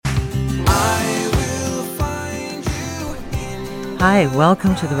Hi,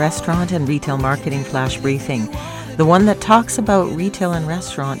 welcome to the Restaurant and Retail Marketing Flash Briefing, the one that talks about retail and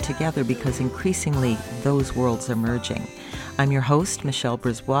restaurant together because increasingly those worlds are merging. I'm your host, Michelle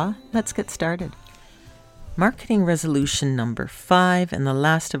Brisbois. Let's get started. Marketing resolution number 5, and the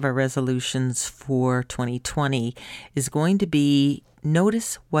last of our resolutions for 2020, is going to be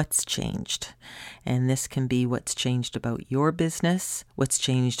notice what's changed. And this can be what's changed about your business, what's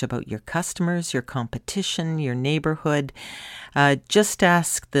changed about your customers, your competition, your neighborhood. Just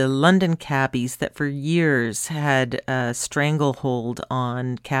ask the London cabbies that for years had a stranglehold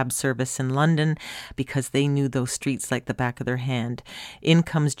on cab service in London because they knew those streets like the back of their hand. In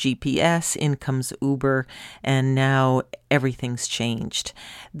comes GPS, in comes Uber, and now everything's changed.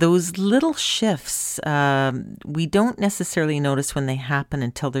 Those little shifts, we don't necessarily notice when they happen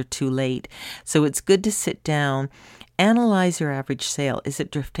until they're too late. So it's good to sit down, analyze your average sale. Is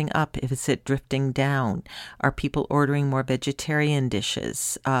it drifting up? Is it drifting down? Are people ordering more vegetarian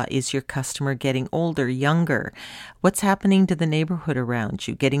dishes? Is your customer getting older, younger? What's happening to the neighborhood around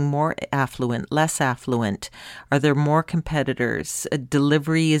you? Getting more affluent, less affluent? Are there more competitors?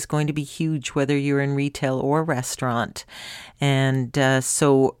 Delivery is going to be huge, whether you're in retail or restaurant. And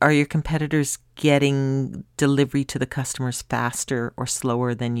so are your competitors getting delivery to the customers faster or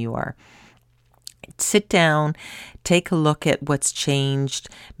slower than you are? Sit down, take a look at what's changed,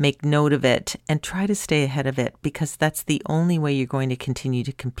 make note of it, and try to stay ahead of it because that's the only way you're going to continue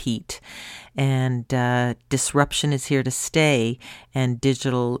to compete. And disruption is here to stay, and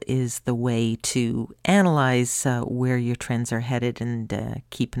digital is the way to analyze where your trends are headed and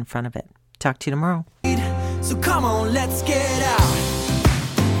keep in front of it. Talk to you tomorrow. So come on, let's get out.